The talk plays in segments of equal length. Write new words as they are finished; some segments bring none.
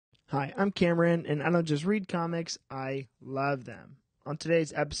Hi, I'm Cameron, and I don't just read comics, I love them. On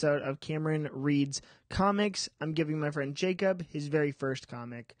today's episode of Cameron Reads Comics, I'm giving my friend Jacob his very first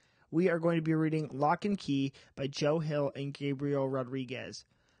comic. We are going to be reading Locke and Key by Joe Hill and Gabriel Rodriguez.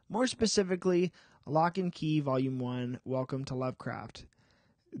 More specifically, Locke and Key Volume 1, Welcome to Lovecraft.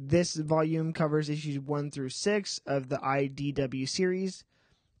 This volume covers issues 1 through 6 of the IDW series.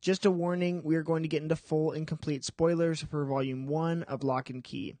 Just a warning, we are going to get into full and complete spoilers for Volume 1 of Locke and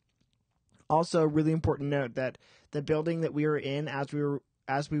Key. Also, really important note that the building that we were in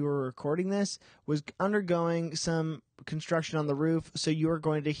as we were recording this was undergoing some construction on the roof, so you are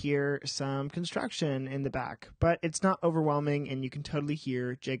going to hear some construction in the back. But it's not overwhelming, and you can totally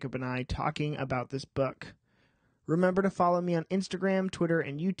hear Jacob and I talking about this book. Remember to follow me on Instagram, Twitter,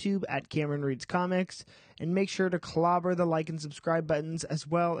 and YouTube at Cameron Reads Comics, and make sure to clobber the like and subscribe buttons, as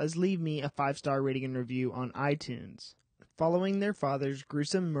well as leave me a 5-star rating and review on iTunes. Following their father's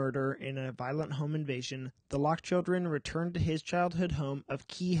gruesome murder in a violent home invasion, the Locke children return to his childhood home of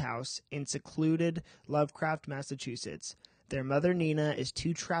Key House in secluded Lovecraft, Massachusetts. Their mother, Nina, is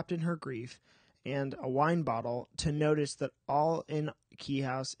too trapped in her grief and a wine bottle to notice that all in Key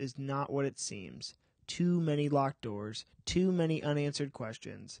House is not what it seems. Too many locked doors, too many unanswered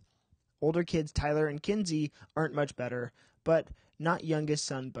questions. Older kids Tyler and Kinsey aren't much better, but not youngest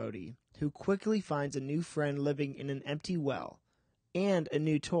son Bodie, who quickly finds a new friend living in an empty well, and a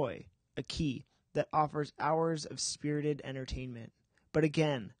new toy, a key, that offers hours of spirited entertainment. But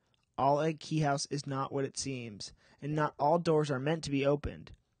again, all at Key House is not what it seems, and not all doors are meant to be opened.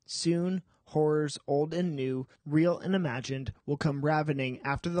 Soon, horrors old and new, real and imagined, will come ravening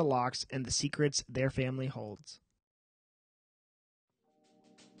after the Lockes and the secrets their family holds.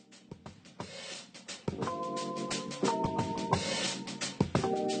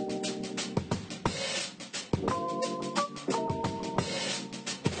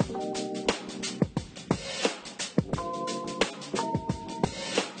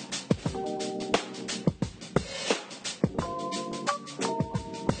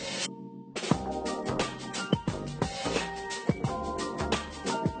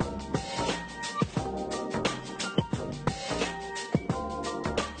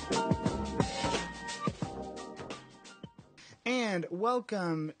 And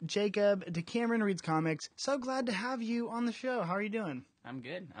welcome, Jacob, to Cameron Reads Comics. So glad to have you on the show. How are you doing? I'm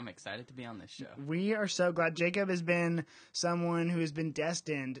good. I'm excited to be on this show. We are so glad. Jacob has been someone who has been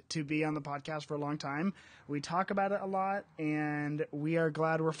destined to be on the podcast for a long time. We talk about it a lot, and we are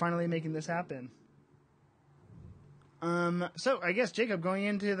glad we're finally making this happen. So I guess, Jacob, going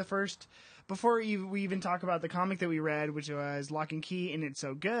into the first... Before we even talk about the comic that we read, which was Locke and Key, and it's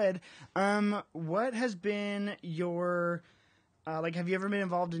so good, what has been your... have you ever been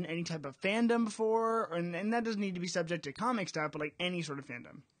involved in any type of fandom before? And that doesn't need to be subject to comic stuff, but like any sort of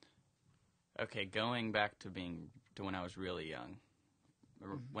fandom. Okay, going back to when I was really young.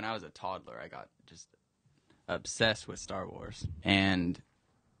 When I was a toddler, I got just obsessed with Star Wars. And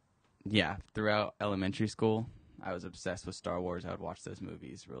yeah, throughout elementary school, I was obsessed with Star Wars. I would watch those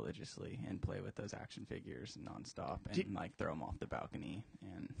movies religiously and play with those action figures nonstop and throw them off the balcony.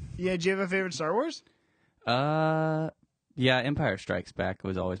 And yeah, do you have a favorite Star Wars? Yeah, Empire Strikes Back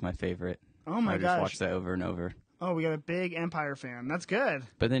was always my favorite. Oh my gosh. I just watched that over and over. Oh, we got a big Empire fan. That's good.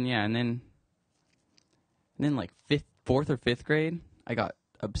 But then, yeah, and then like 4th or 5th grade, I got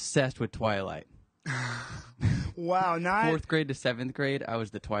obsessed with Twilight. Wow, not 4th grade to 7th grade, I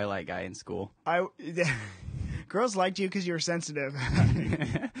was the Twilight guy in school. Girls liked you because you were sensitive.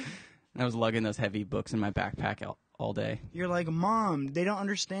 I was lugging those heavy books in my backpack all day. You're like, Mom, they don't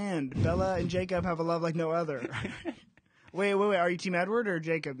understand. Bella and Jacob have a love like no other. Wait. Are you Team Edward or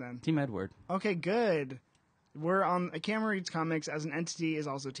Jacob then? Team Edward. Okay, good. We're on Cameron Reads Comics as an entity is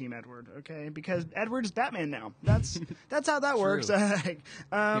also Team Edward, okay? Because Edward is Batman now. That's how that works.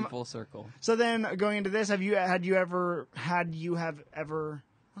 In full circle. So then, going into this, have you ever?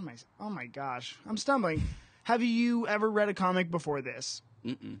 Oh my gosh, I'm stumbling. Have you ever read a comic before this?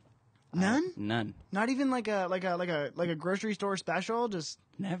 Mm-mm. None? None. Not even like a grocery store special? Just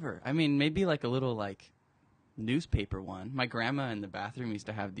never. I mean, maybe like a little like newspaper one. My grandma in the bathroom used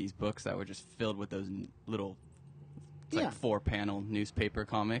to have these books that were just filled with those little like 4-panel newspaper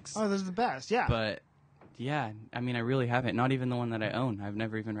comics. Oh, those are the best. Yeah. But yeah, I mean, I really haven't. Not even the one that I own. I've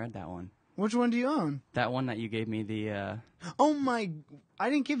never even read that one. Which one do you own? That one that you gave me, the... Oh my... I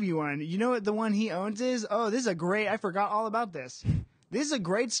didn't give you one. You know what the one he owns is? Oh, this is a great... I forgot all about this. This is a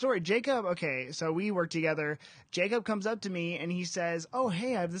great story. Jacob, okay, so we work together. Jacob comes up to me and he says, oh,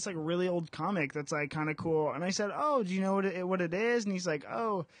 hey, I have this like really old comic that's like kind of cool. And I said, oh, do you know what it is? And he's like,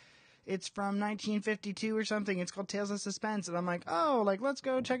 oh, it's from 1952 or something. It's called Tales of Suspense. And I'm like, oh, like, let's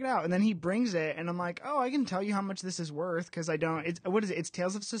go check it out. And then he brings it, and I'm like, oh, I can tell you how much this is worth, because I don't. What is it? It's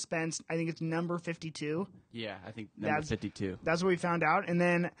Tales of Suspense. I think it's number 52. Yeah, I think number 52. That's what we found out. And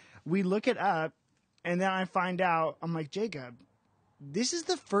then we look it up, and then I find out, I'm like, Jacob, this is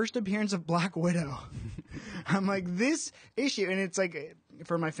the first appearance of Black Widow. I'm like, this issue, and it's like,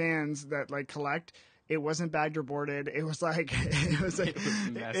 for my fans that like collect, it wasn't bagged or boarded. It was like,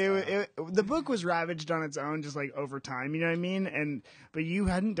 the book was ravaged on its own, just like over time, you know what I mean? But you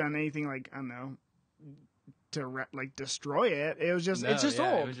hadn't done anything like, I don't know, to like destroy it. It was just, it's just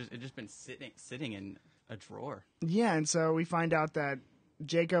old. It just been sitting in a drawer. Yeah. And so we find out that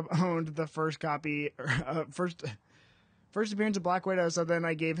Jacob owned the first copy, first appearance of Black Widow. So then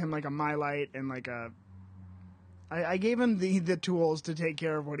I gave him like a My Light and like I gave him the tools to take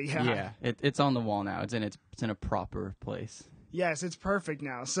care of what he had. Yeah, it's on the wall now. It's in a proper place. Yes, it's perfect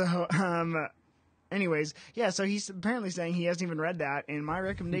now. So, anyways, yeah. So he's apparently saying he hasn't even read that, and my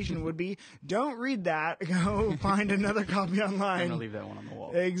recommendation would be don't read that. Go find another copy online. I'm gonna leave that one on the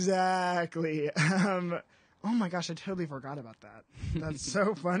wall. Exactly. Oh my gosh, I totally forgot about that. That's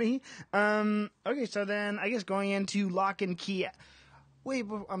so funny. Okay, so then I guess going into Lock and Key. Wait,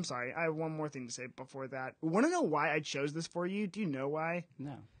 I'm sorry. I have one more thing to say before that. Want to know why I chose this for you? Do you know why?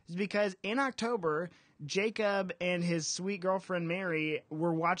 No. It's because in October, Jacob and his sweet girlfriend Mary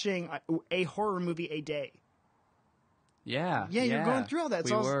were watching a horror movie a day. Yeah. Yeah, you're going through all that.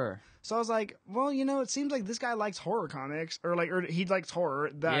 We were. So I was like, well, you know, it seems like this guy likes horror comics, or he likes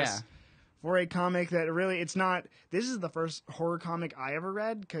horror. That's for a comic that really, it's not. This is the first horror comic I ever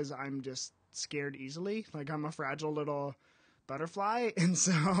read because I'm just scared easily. Like, I'm a fragile little butterfly, and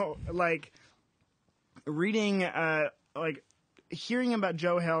so like reading like hearing about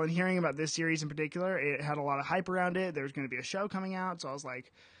Joe Hill and hearing about this series in particular, it had a lot of hype around it. There was going to be a show coming out, so I was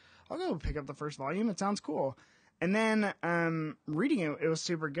like, I'll go pick up the first volume. It sounds cool. And then reading it, it was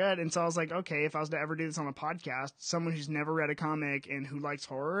super good. And so I was like, okay, if I was to ever do this on a podcast, someone who's never read a comic and who likes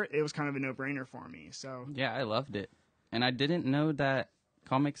horror, it was kind of a no-brainer for me. So yeah, I loved it, and I didn't know that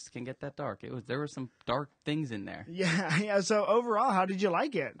comics can get that dark. There were some dark things in there. Yeah. So overall, how did you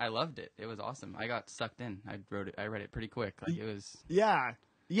like it? I loved it. It was awesome. I got sucked in. I read it pretty quick. Like, it was. Yeah.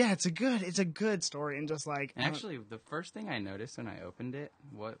 It's a good story, and just like actually, the first thing I noticed when I opened it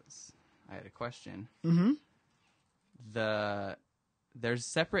was I had a question. Mm-hmm. There's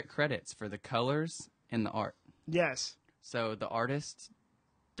separate credits for the colors and the art. Yes. So the artist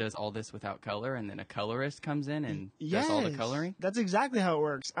does all this without color, and then a colorist comes in and does all the coloring? That's exactly how it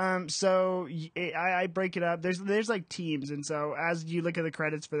works. So I break it up. There's like teams, and so as you look at the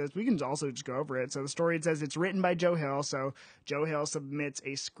credits for this, we can also just go over it. So the story, it says it's written by Joe Hill, so Joe Hill submits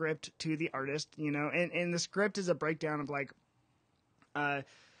a script to the artist, you know, and the script is a breakdown of like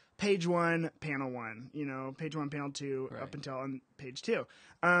page 1, panel 1, you know, page 1, panel 2, right, up until page 2.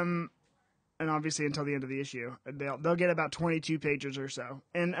 And obviously until the end of the issue, they'll get about 22 pages or so,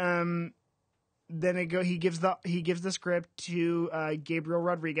 and then he gives the script to Gabriel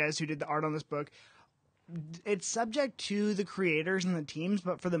Rodriguez, who did the art on this book. It's subject to the creators and the teams,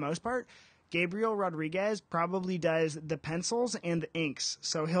 but for the most part, Gabriel Rodriguez probably does the pencils and the inks.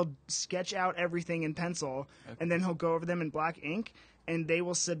 So he'll sketch out everything in pencil, okay, and then he'll go over them in black ink, and they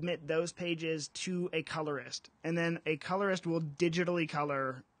will submit those pages to a colorist, and then a colorist will digitally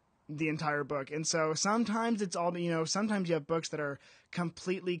color the entire book. And so sometimes it's all, you know, sometimes you have books that are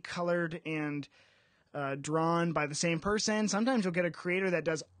completely colored and drawn by the same person. Sometimes you'll get a creator that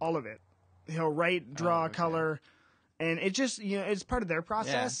does all of it. He'll write, draw, color, and it just, you know, it's part of their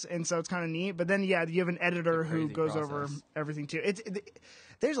process. Yeah. And so it's kind of neat. But then, yeah, you have an editor who goes over everything too.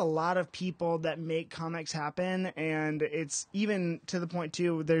 There's a lot of people that make comics happen, and it's even to the point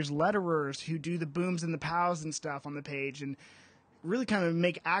too, there's letterers who do the booms and the pows and stuff on the page, and really kind of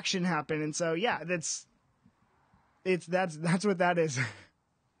make action happen. And so, yeah, that's what that is.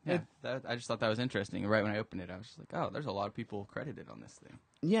 Yeah, I just thought that was interesting. Right when I opened it, I was just like, oh, there's a lot of people credited on this thing.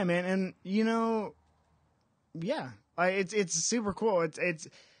 Yeah, man. And, you know, yeah, it's super cool. It's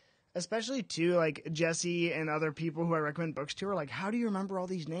especially too, like, Jesse and other people who I recommend books to are like, how do you remember all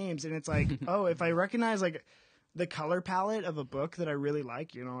these names? And it's like, oh, if I recognize like the color palette of a book that I really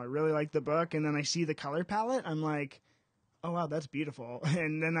like, you know, I really like the book, and then I see the color palette, I'm like, oh wow, that's beautiful.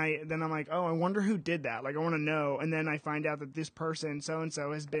 And then I'm like, oh, I wonder who did that. Like, I want to know. And then I find out that this person, so and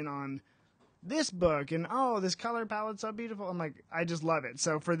so, has been on this book, and oh, this color palette's so beautiful. I'm like, I just love it.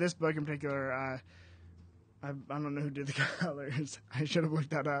 So for this book in particular, I don't know who did the colors. I should have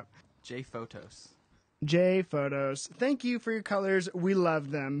looked that up. J Photos. Thank you for your colors. We love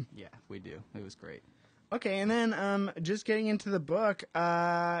them. Yeah, we do. It was great. Okay, and then just getting into the book,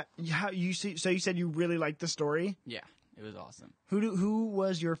 you said you really liked the story. Yeah, it was awesome. Who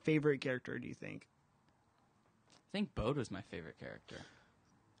was your favorite character, do you think? I think Bode was my favorite character.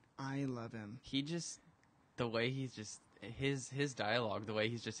 I love him. He just, the way he's just, his dialogue, the way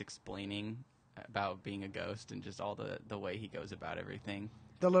he's just explaining about being a ghost and just all the way he goes about everything.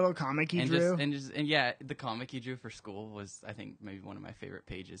 The little comic he drew. And yeah, the comic he drew for school was, I think, maybe one of my favorite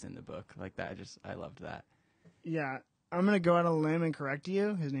pages in the book. Like that, I loved that. Yeah. I'm going to go out on a limb and correct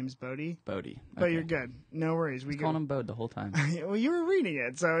you. His name's Bodhi. Bodhi. But you're good. No worries. We called him Bode the whole time. Well, you were reading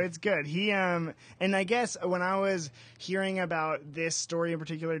it, so it's good. He and I guess when I was hearing about this story in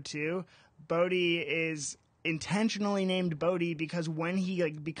particular too, Bodhi is intentionally named Bodhi because when he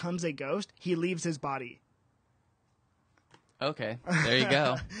becomes a ghost, he leaves his body. Okay, there you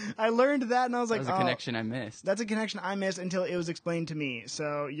go. I learned that, and I was like, that was a connection I missed. That's a connection I missed until it was explained to me.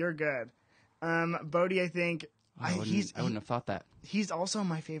 So you're good. Bodhi, I think. I wouldn't have thought that. He's also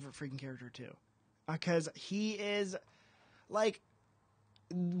my favorite freaking character too, because he is like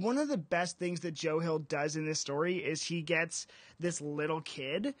one of the best things that Joe Hill does in this story is he gets this little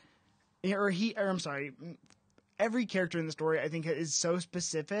kid, every character in the story I think is so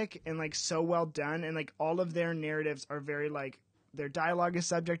specific and like so well done, and like all of their narratives are very like their dialogue is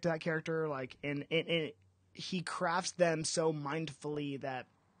subject to that character, like and he crafts them so mindfully that,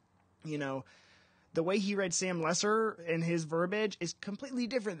 you know, the way he read Sam Lesser and his verbiage is completely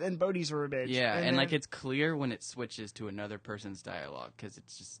different than Bodhi's verbiage. Yeah, and like it's clear when it switches to another person's dialogue because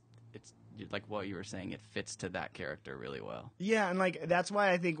it's like what you were saying, it fits to that character really well. Yeah, and like that's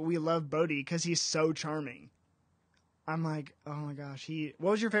why I think we love Bodhi, because he's so charming. I'm like, oh my gosh,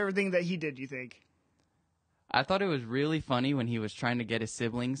 what was your favorite thing that he did, you think? I thought it was really funny when he was trying to get his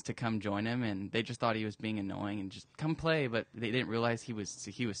siblings to come join him, and they just thought he was being annoying and just come play, but they didn't realize he was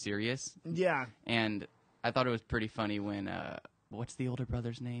serious. Yeah. And I thought it was pretty funny when what's the older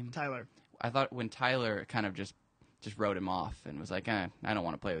brother's name? Tyler. I thought when Tyler kind of just wrote him off and was like, I don't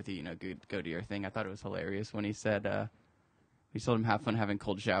want to play with you, go do your thing. I thought it was hilarious when he said he told him have fun having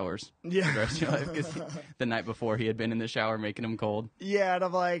cold showers. Yeah. For the rest of your life, 'cause the night before he had been in the shower making him cold. Yeah, and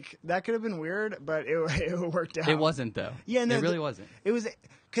I'm like, that could have been weird, but it worked out. It wasn't, though. Yeah, no, it really wasn't. It was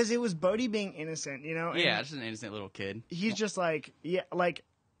because it was Bodhi being innocent, Yeah, just an innocent little kid. He's just like, yeah, like,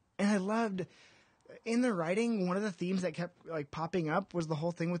 and I loved in the writing, one of the themes that kept like popping up was the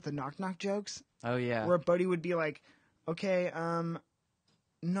whole thing with the knock knock jokes. Oh yeah. Where Bodhi would be like, okay,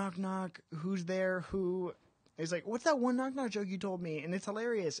 knock knock, who's there? Who? He's like, what's that one knock knock joke you told me? And it's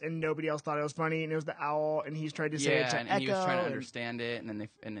hilarious, and nobody else thought it was funny. And it was the owl, and he's tried to say it to Echo. And he was trying to understand it,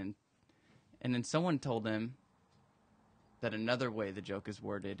 and then someone told him that another way the joke is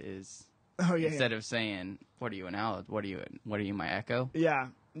worded is instead of saying, "What are you, an owl? What are you, my echo?" Yeah,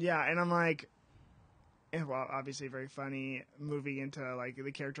 and I'm like, well, obviously very funny, moving into like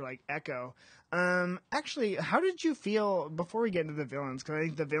the character like Echo. Actually, how did you feel before we get into the villains? Because I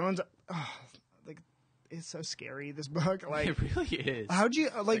think the villains, it's so scary, this book. Like, it really is. How'd you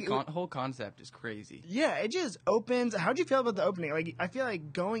like the whole concept is crazy. Yeah, it just opens. How'd you feel about the opening? Like, I feel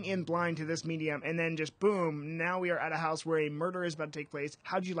like going in blind to this medium and then just boom, now we are at a house where a murder is about to take place.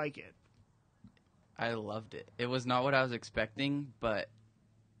 How'd you like it? I loved it. It was not what I was expecting, but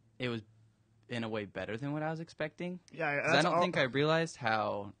it was in a way better than what I was expecting. Yeah, I don't think I realized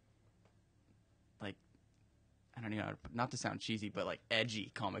how, like, I don't know, not to sound cheesy, but like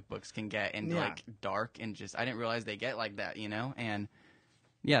edgy comic books can get, and like dark, and just I didn't realize they get like that, And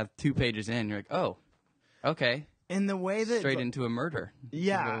yeah, 2 pages in, you're like, oh, okay. And the way that straight into a murder.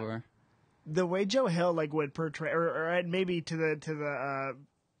 Yeah. The way Joe Hill like would portray, or maybe to the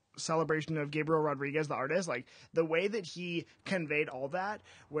celebration of Gabriel Rodriguez, the artist, like the way that he conveyed all that,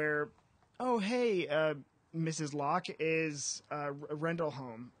 where, oh hey, Mrs. Locke is a rental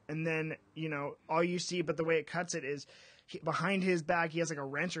home, and then all you see, but the way it cuts it is behind his back he has like a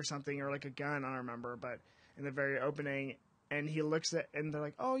wrench or something, or like a gun, I don't remember, but in the very opening, and he looks at, and they're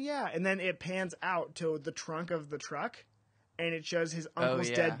like, oh yeah, and then it pans out to the trunk of the truck, and it shows his uncle's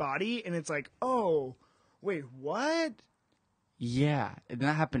dead body, and it's like, oh wait, what? Yeah, and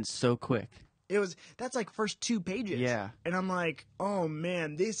that happened so quick. That's like first 2 pages. Yeah. And I'm like, oh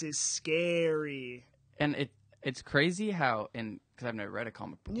man, this is scary. And it's crazy how, and because I've never read a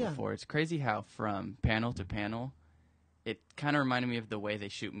comic book before, it's crazy how from panel to panel, it kind of reminded me of the way they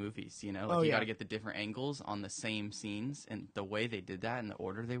shoot movies, you got to get the different angles on the same scenes, and the way they did that and the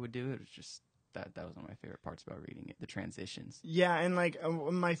order they would do it was just, that was one of my favorite parts about reading it, the transitions. Yeah, and like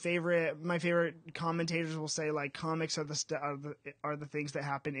my favorite commentators will say like comics are the things that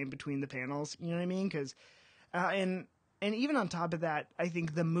happen in between the panels, you know what I mean? Because and And even on top of that, I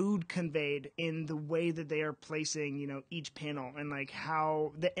think the mood conveyed in the way that they are placing, you know, each panel and like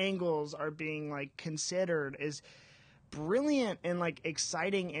how the angles are being like considered is brilliant and like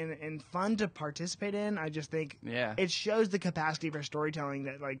exciting and fun to participate in. I just think it shows the capacity for storytelling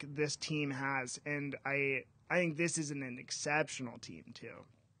that like this team has, and I think this is an exceptional team too.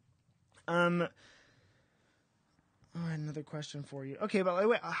 Another question for you. Okay, but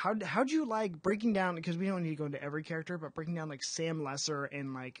wait, how'd you like breaking down, because we don't need to go into every character, but breaking down like Sam Lesser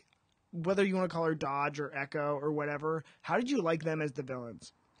and like whether you want to call her Dodge or Echo or whatever, how did you like them as the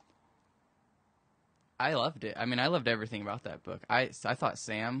villains? I loved it. I mean, I loved everything about that book. I thought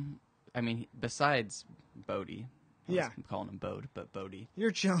Sam, I mean, besides Bodhi, I'm calling him Bode, but Bodhi.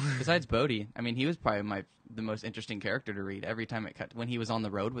 You're chilling. Besides Bodhi, I mean, he was probably the most interesting character to read. Every time it cut, when he was on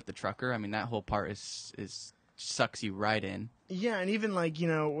the road with the trucker, I mean, that whole part is sucks you right in. Yeah, and even like, you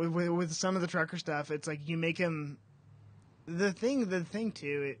know, with some of the trucker stuff, it's like you make him the thing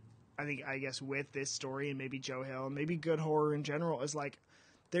too. I guess with this story and maybe Joe Hill, maybe good horror in general, is like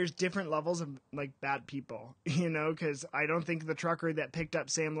there's different levels of like bad people, you know, because I don't think the trucker that picked up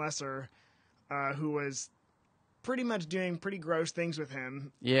Sam Lesser, who was pretty much doing pretty gross things with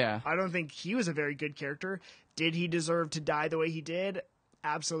him. Yeah. I don't think he was a very good character. Did he deserve to die the way he did?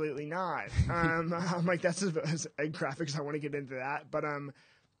 Absolutely not. I'm like, that's as graphic as I want to get into that. But, you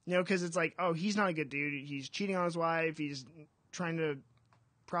know, because it's like, oh, he's not a good dude. He's cheating on his wife. He's trying to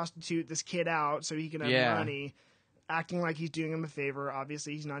prostitute this kid out so he can have money, acting like he's doing him a favor.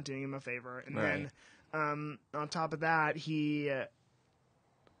 Obviously, he's not doing him a favor. And then on top of that, he,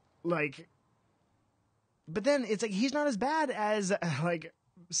 like... But then it's like he's not as bad as, like...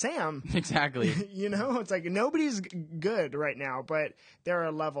 Sam. Exactly. You know, it's like nobody's good right now, but there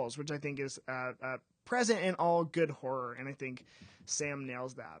are levels, which I think is present in all good horror, and I think Sam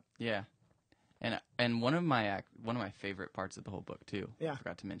nails that. Yeah. And one of my favorite parts of the whole book too, I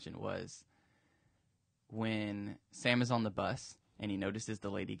forgot to mention, was when Sam is on the bus and he notices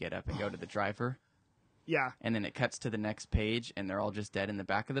the lady get up and go to the driver. Yeah. And then it cuts to the next page and they're all just dead in the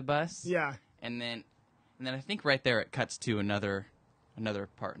back of the bus. Yeah. And then I think right there it cuts to another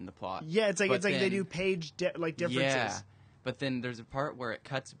part in the plot. Yeah, it's like they do page differences. Yeah, but then there's a part where it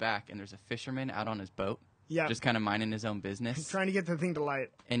cuts back and there's a fisherman out on his boat. Yeah, just kind of minding his own business, trying to get the thing to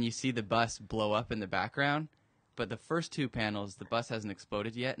light. And you see the bus blow up in the background. But the first two panels, the bus hasn't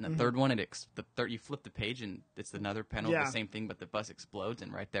exploded yet, and the third one, you flip the page and it's another panel of the same thing, but the bus explodes,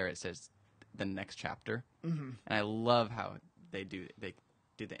 and right there it says the next chapter. And I love how they do the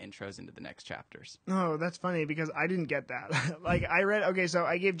intros into the next chapters. Oh, that's funny because I didn't get that. Like so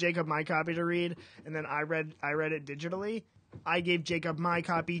I gave Jacob my copy to read, and then I read it digitally. I gave Jacob my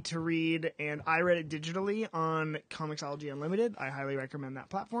copy to read, and I read it digitally on Comixology Unlimited. I highly recommend that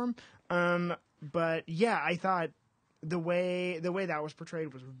platform. But yeah, I thought the way that was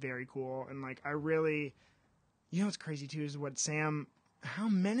portrayed was very cool, and like I really, you know what's crazy too is how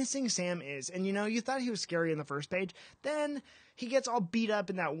menacing Sam is. And you know, you thought he was scary in the first page, then he gets all beat up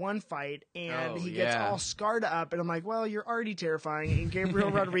in that one fight, and he gets all scarred up, and I'm like, well, you're already terrifying. And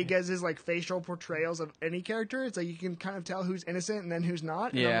Gabriel Rodriguez's like facial portrayals of any character, it's like you can kind of tell who's innocent and then who's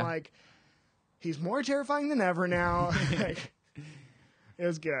not. And I'm like, he's more terrifying than ever now. Like, it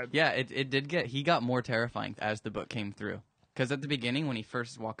was good. Yeah, he got more terrifying as the book came through. Because at the beginning, when he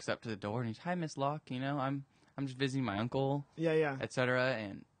first walks up to the door and he's, "Hi, Miss Locke, you know, I'm just visiting my uncle," etc.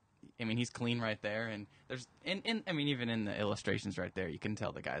 And I mean, he's clean right there, and there's, I mean, even in the illustrations right there, you can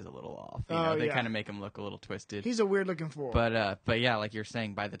tell the guy's a little off. You know, they kind of make him look a little twisted. He's a weird looking fool. But yeah, like you're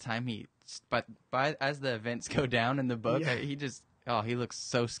saying, by the time as the events go down in the book, he looks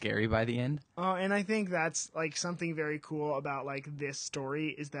so scary by the end. Oh, and I think that's like something very cool about like this story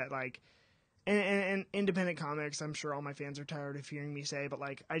is that like, and independent comics, I'm sure all my fans are tired of hearing me say, but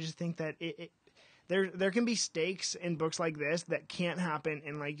like, I just think that there can be stakes in books like this that can't happen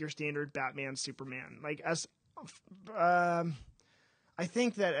in like your standard Batman, Superman. Like I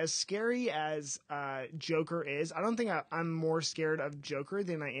think that as scary as Joker is, I don't think I'm more scared of Joker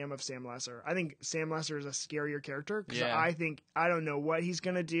than I am of Sam Lesser. I think Sam Lesser is a scarier character because I don't know what he's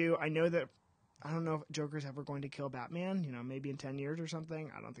gonna do. I don't know if Joker's ever going to kill Batman, you know, maybe in 10 years or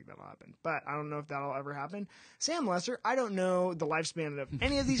something. I don't think that'll happen. But I don't know if that'll ever happen. Sam Lesser, I don't know the lifespan of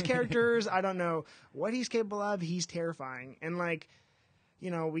any of these characters. I don't know what he's capable of. He's terrifying. And, like,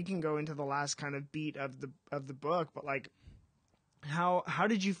 you know, we can go into the last kind of beat of the book, but, like, how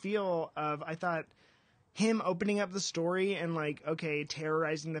did you feel of, I thought, him opening up the story and, like, okay,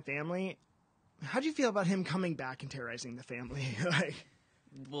 terrorizing the family. How'd you feel about him coming back and terrorizing the family? Like...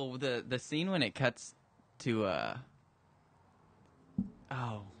 Well, the scene when it cuts to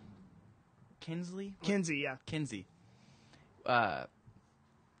Kinsey, yeah. Kinsey.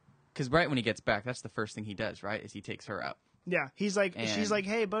 because right when he gets back, that's the first thing he does, right? Is he takes her out. Yeah, he's like, she's like,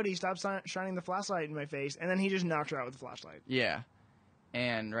 hey, buddy, stop shining the flashlight in my face, and then he just knocks her out with the flashlight. Yeah,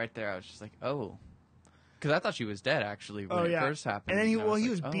 and right there, I was just like, oh, because I thought she was dead actually when it first happened. And then he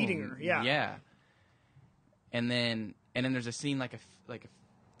was beating her. Yeah, yeah. And then there's a scene like a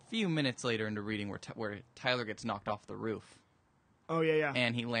few minutes later into reading where Tyler gets knocked off the roof. Oh yeah.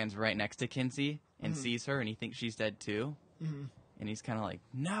 And he lands right next to Kinsey and sees her, and he thinks she's dead too. Mm-hmm. And he's kind of like,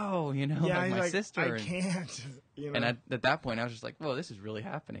 no, like my sister. I can't. And at that point, I was just like, whoa, this is really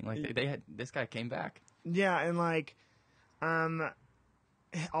happening. Like this guy came back. Yeah, and like,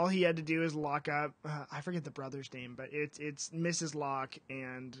 all he had to do is lock up. I forget the brother's name, but it's Mrs. Locke,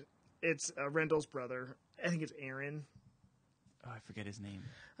 and it's Rendell's brother. I think it's Aaron. Oh, I forget his name.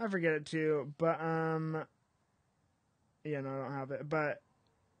 I forget it too, but yeah, no, I don't have it. But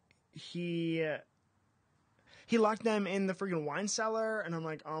he locked them in the freaking wine cellar, and I'm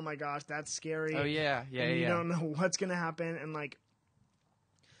like, oh my gosh, that's scary. Oh yeah. You don't know what's gonna happen, and like,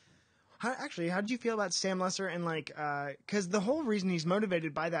 how did you feel about Sam Lesser and like, because the whole reason he's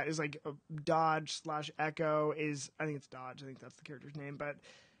motivated by that is like Dodge/Echo is, I think it's Dodge, I think that's the character's name, but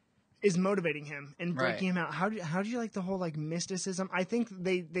is motivating him and breaking him out. How do you like the whole like mysticism? I think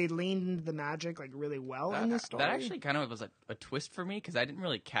they leaned into the magic like really well in this story. That actually kind of was a twist for me because I didn't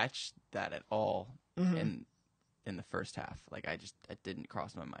really catch that at all in the first half. Like it didn't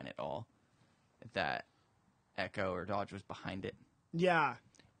cross my mind at all that Echo or Dodge was behind it. Yeah.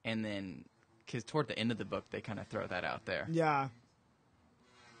 And then, because toward the end of the book, they kind of throw that out there. Yeah.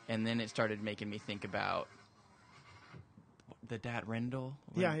 And then it started making me think about the dad Rendell.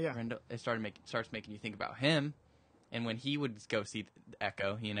 Yeah. Rendell, it starts making you think about him, and when he would go see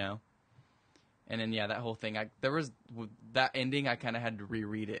Echo, And then that whole thing. There was that ending. I kind of had to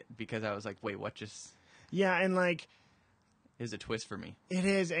reread it because I was like, wait, what just? Yeah, and like. Is a twist for me. It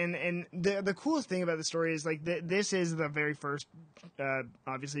is, and the coolest thing about the story is like this is the very first,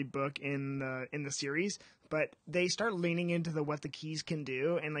 obviously book in the series, but they start leaning into what the keys can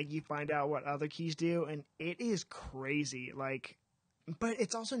do, and like you find out what other keys do, and it is crazy. Like, but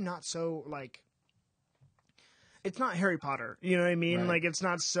it's also not so like. It's not Harry Potter, you know what I mean? Right. Like it's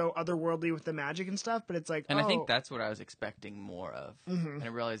not so otherworldly with the magic and stuff, but it's like. And I think that's what I was expecting more of, and I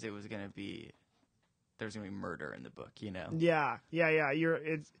realized it was going to be. There's gonna be murder in the book, Yeah.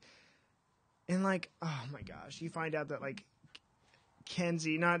 And like, oh my gosh, you find out that like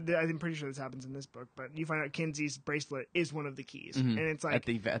Kinsey, I'm pretty sure this happens in this book, but you find out Kinsey's bracelet is one of the keys, and it's like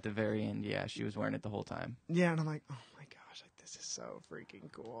at the very end, she was wearing it the whole time. Yeah, and I'm like, oh my gosh, like this is so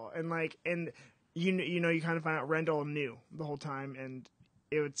freaking cool, and like, and you kind of find out Rendell knew the whole time, and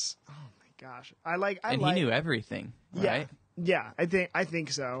it's oh my gosh, he knew everything, right? Yeah, I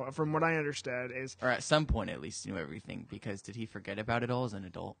think so. From what I understood is, or at some point at least knew everything. Because did he forget about it all as an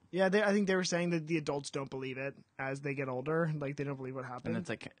adult? Yeah, I think they were saying that the adults don't believe it as they get older. Like they don't believe what happened. And it's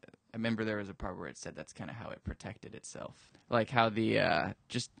like I remember there was a part where it said that's kind of how it protected itself. Like how they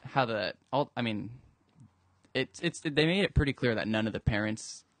made it pretty clear that none of the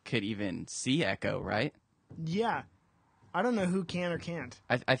parents could even see Echo, right? Yeah. I don't know who can or can't.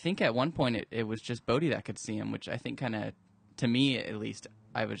 I think at one point it was just Bodhi that could see him, which I think kind of, to me at least,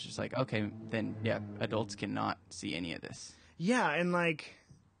 I was just like, okay, then adults cannot see any of this. Yeah, and like,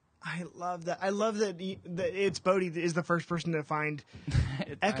 I love that. I love that it's Bodhi that is the first person to find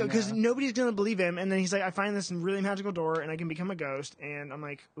Echo because nobody's gonna believe him. And then he's like, I find this really magical door and I can become a ghost. And I'm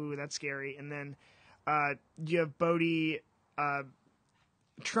like, ooh, that's scary. And then you have Bodhi.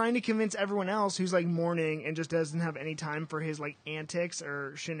 Trying to convince everyone else who's like mourning and just doesn't have any time for his like antics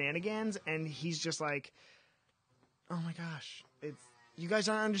or shenanigans, and he's just like, oh my gosh, you guys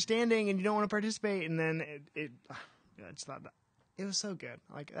aren't understanding and you don't want to participate. And then I just thought that it was so good.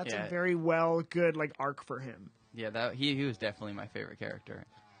 Like that's a very good like arc for him. Yeah, he was definitely my favorite character.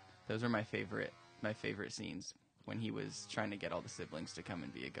 Those are my favorite scenes. When he was trying to get all the siblings to come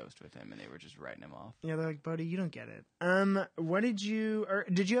and be a ghost with him, and they were just writing him off. Yeah, they're like, buddy, you don't get it. What did you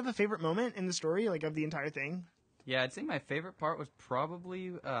have a favorite moment in the story, like of the entire thing? Yeah, I'd say my favorite part was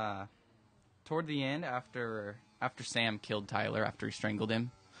probably toward the end after Sam killed Tyler after he strangled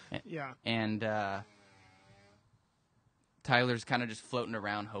him. Yeah. And Tyler's kind of just floating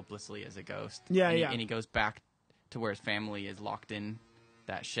around hopelessly as a ghost. Yeah, and he goes back to where his family is locked in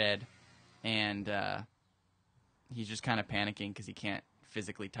that shed, and he's just kind of panicking because he can't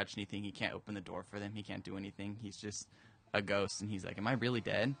physically touch anything. He can't open the door for them. He can't do anything. He's just a ghost, and he's like, am I really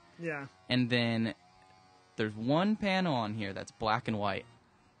dead? Yeah. And then there's one panel on here that's black and white.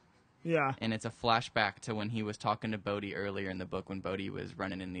 Yeah. And it's a flashback to when he was talking to Bodhi earlier in the book when Bodhi was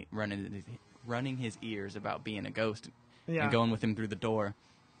running his ears about being a ghost. Yeah. and going with him through the door.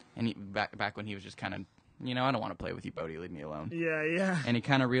 And he, back when he was just kind of, I don't want to play with you, Bodhi. Leave me alone. Yeah, yeah. And he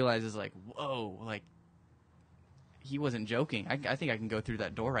kind of realizes, like, whoa, like, he wasn't joking. I think I can go through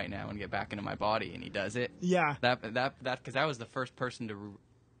that door right now and get back into my body. And he does it. Yeah. Because I was the first person to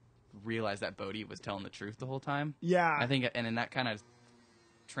realize that Bodhi was telling the truth the whole time. Yeah. I think, and then that kind of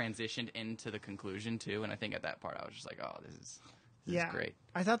transitioned into the conclusion, too. And I think at that part, I was just like, oh, this is great.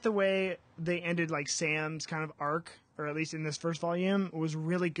 I thought the way they ended, like, Sam's kind of arc, or at least in this first volume, was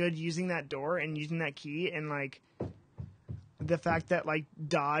really good, using that door and using that key, and, like, the fact that, like,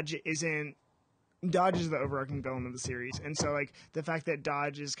 Dodge is the overarching villain of the series, and so, like, the fact that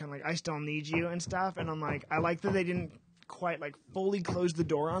Dodge is kind of like, I still need you and stuff, and I'm like, I like that they didn't quite, like, fully close the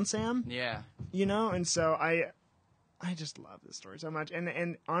door on Sam. Yeah. And so I just love this story so much,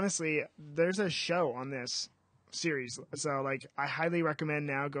 and honestly, there's a show on this series, so like I highly recommend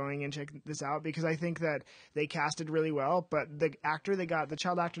now going and checking this out, because I think that they casted really well, but the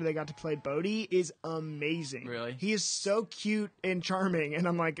child actor they got to play Bodhi is amazing. Really? He is so cute and charming, and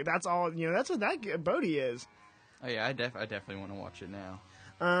I'm like, that's all, that's what that Bodhi is. Oh yeah, I definitely want to watch it now.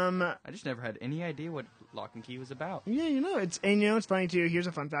 I just never had any idea what Lock and Key was about. Yeah, it's funny too. Here's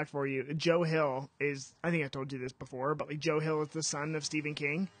a fun fact for you. Joe Hill is, I think I told you this before, but like Joe Hill is the son of Stephen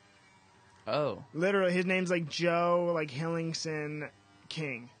King. Oh. Literally, his name's like Joe, like Hillingson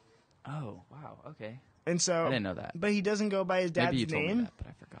King. Oh, wow. Okay. And so I didn't know that. But he doesn't go by his dad's Maybe you told name. me that, but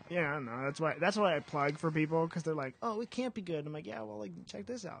I forgot. Yeah, I don't know. That's why I plug for people, because they're like, oh, it can't be good. I'm like, yeah, well, like, check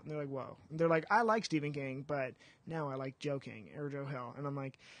this out. And they're like, whoa. And they're like, I like Stephen King, but now I like Joe King or Joe Hill. And I'm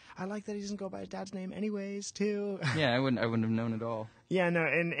like, I like that he doesn't go by his dad's name anyways, too. Yeah, I wouldn't have known at all. Yeah, no,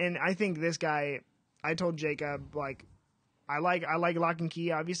 and I think this guy, I told Jacob, like, I like Lock and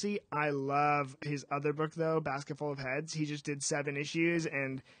Key, obviously. I love his other book, though, Basket Full of Heads. He just did 7 issues,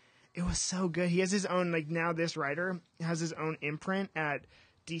 and it was so good. He has his own, like, now this writer has his own imprint at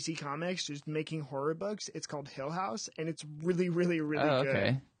DC Comics, just making horror books. It's called Hill House, and it's really, really, really good.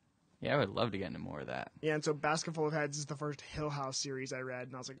 Okay. Yeah, I would love to get into more of that. Yeah, and so Basket Full of Heads is the first Hill House series I read,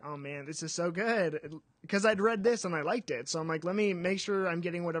 and I was like, oh man, this is so good. Because I'd read this and I liked it, so I'm like, let me make sure I'm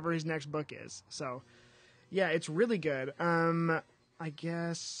getting whatever his next book is. So, yeah, it's really good. I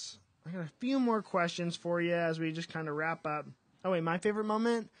guess I got a few more questions for you as we just kind of wrap up. Oh wait, my favorite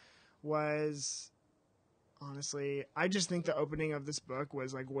moment was, honestly, I just think the opening of this book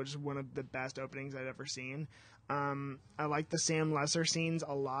was one of the best openings I'd ever seen. I like the Sam Lesser scenes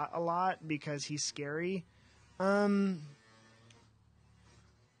a lot because he's scary.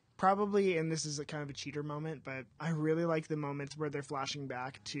 Probably, and this is a kind of a cheater moment, but I really like the moments where they're flashing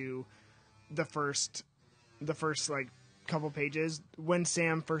back to the first like couple pages when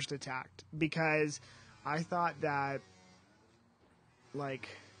Sam first attacked, because I thought that like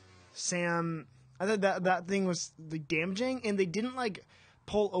Sam, I thought that thing was like damaging, and they didn't like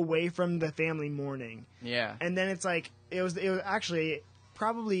pull away from the family mourning. Yeah. And then it's like it was actually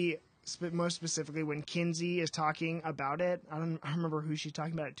probably most specifically when Kinsey is talking about it. I don't remember who she's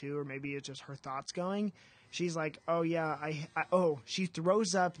talking about it to, or maybe it's just her thoughts going. She's like, "Oh yeah, she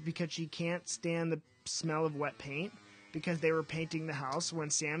throws up because she can't stand the smell of wet paint because they were painting the house when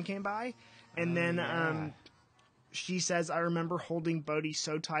Sam came by." And then she says, "I remember holding Bodhi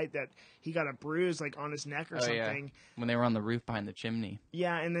so tight that he got a bruise like on his neck or something." Yeah. When they were on the roof behind the chimney.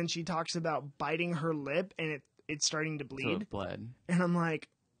 Yeah, and then she talks about biting her lip and it's starting to bleed. So it bled. And I'm like,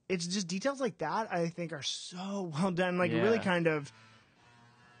 it's just details like that I think are so well done. Like really kind of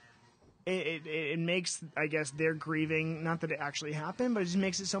it makes, I guess, their grieving, not that it actually happened, but it just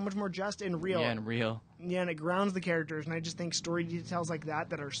makes it so much more just and real. Yeah, and real. Yeah, and it grounds the characters, and I just think story details like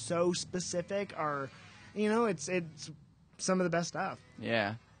that are so specific are, it's some of the best stuff.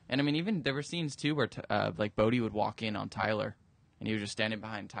 Yeah. And I mean, even there were scenes too where like Bodhi would walk in on Tyler, and he was just standing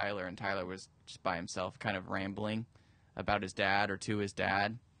behind Tyler, and Tyler was just by himself kind of rambling about his dad or to his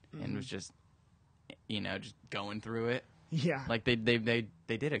dad, and was just, just going through it. Yeah. Like they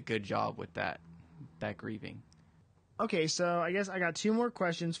did a good job with that grieving. Okay, so I guess I got 2 more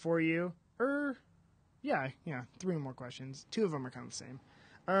questions for you. Yeah, 3 more questions. 2 of them are kind of the same.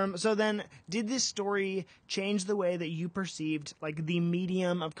 So then, did this story change the way that you perceived, like, the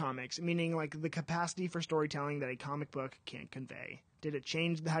medium of comics? Meaning, like, the capacity for storytelling that a comic book can't convey. Did it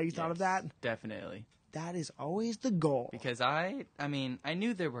change how you thought of that? Definitely. That is always the goal. Because I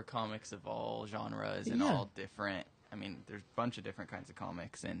knew there were comics of all genres and all different. I mean, there's a bunch of different kinds of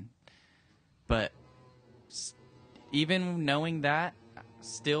comics, but even knowing that,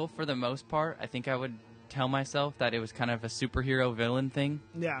 still for the most part, I think I would tell myself that it was kind of a superhero villain thing.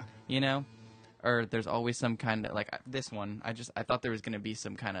 Yeah. Or there's always some kind of, like this one, I thought there was going to be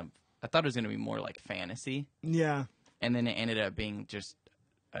some kind of, I thought it was going to be more like fantasy. Yeah. And then it ended up being just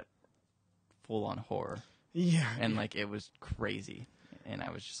a full-on horror. Yeah. And, like, it was crazy. And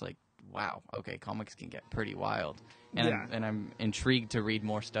I was just like, wow, okay, comics can get pretty wild. And, I'm intrigued to read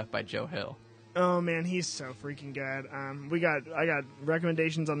more stuff by Joe Hill. Oh, man, he's so freaking good. I got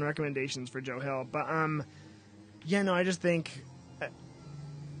recommendations on recommendations for Joe Hill. But, yeah, no, I just think...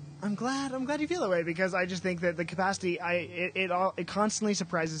 I'm glad you feel that way, because I just think that the capacity, it constantly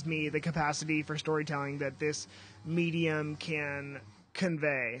surprises me, the capacity for storytelling that this medium can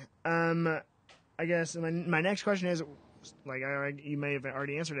convey. I guess my next question is, like, you may have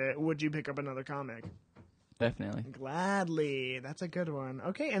already answered it, would you pick up another comic? Definitely. Gladly. That's a good one.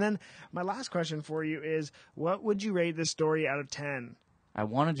 Okay, and then my last question for you is, what would you rate this story out of 10? I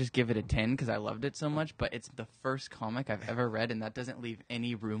want to just give it a 10 because I loved it so much, but it's the first comic I've ever read, and that doesn't leave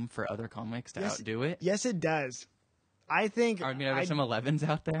any room for other comics to outdo it. Yes, it does. I think... I mean, are there some 11s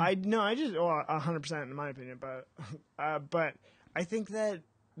out there? 100% in my opinion, but I think that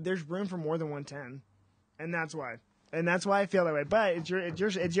there's room for more than 110, and that's why. And that's why I feel that way. But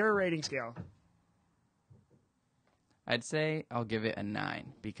it's your rating scale. I'd say I'll give it a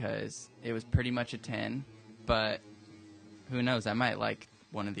 9 because it was pretty much a 10, but who knows? I might like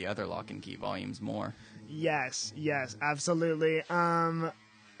one of the other Lock and Key volumes more. Yes, absolutely.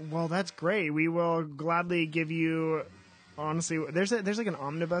 Well, that's great. We will gladly give you. Honestly, there's like an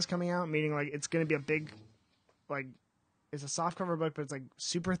omnibus coming out, meaning like it's going to be a big, like, it's a softcover book, but it's like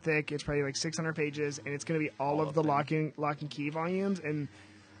super thick. It's probably like 600 pages, and it's going to be all of the Lock and Key volumes. And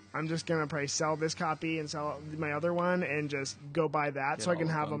I'm just going to probably sell this copy and sell my other one and just go buy that so I can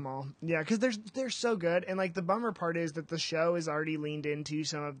have them all. Yeah, because they're so good. And like the bummer part is that the show is already leaned into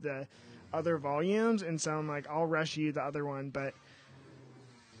some of the other volumes, and so I'm like, I'll rush you the other one, but...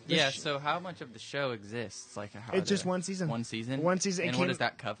 Yeah, so how much of the show exists? Like, it's just one season. One season? One season. And what does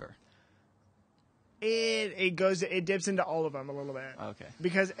that cover? It dips into all of them a little bit. Okay.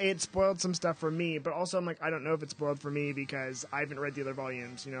 Because it spoiled some stuff for me, but also I'm like, I don't know if it spoiled for me because I haven't read the other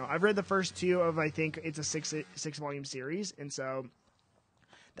volumes. You know, I've read the first two of, I think it's a six volume series, and so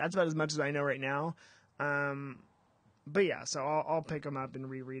that's about as much as I know right now. But yeah, so I'll pick them up and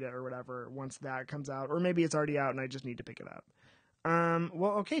reread it or whatever once that comes out, or maybe it's already out and I just need to pick it up.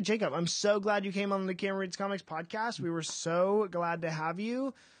 Well, okay, Jacob, I'm so glad you came on the Cameron Reads Comics podcast. We were so glad to have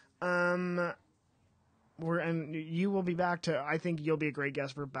you. And you will be back to, I think you'll be a great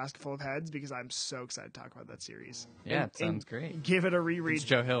guest for Basketful of Heads because I'm so excited to talk about that series. Yeah, it sounds great. Give it a reread. It's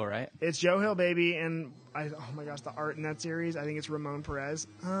Joe Hill, right? It's Joe Hill, baby. And oh my gosh, the art in that series, I think it's Ramon Perez.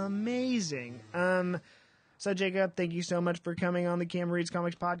 Amazing. So Jacob, thank you so much for coming on the Cameron Reads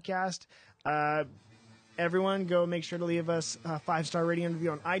Comics podcast. Everyone, go make sure to leave us a 5-star rating and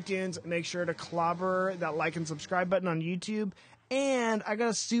review on iTunes. Make sure to clobber that like and subscribe button on YouTube. And I got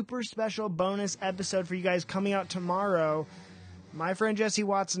a super special bonus episode for you guys coming out tomorrow. My friend Jesse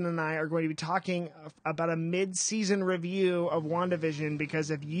Watson and I are going to be talking about a mid-season review of WandaVision, because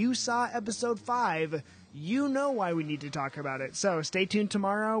if you saw episode 5, you know why we need to talk about it. So stay tuned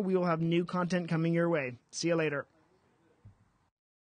tomorrow. We will have new content coming your way. See you later.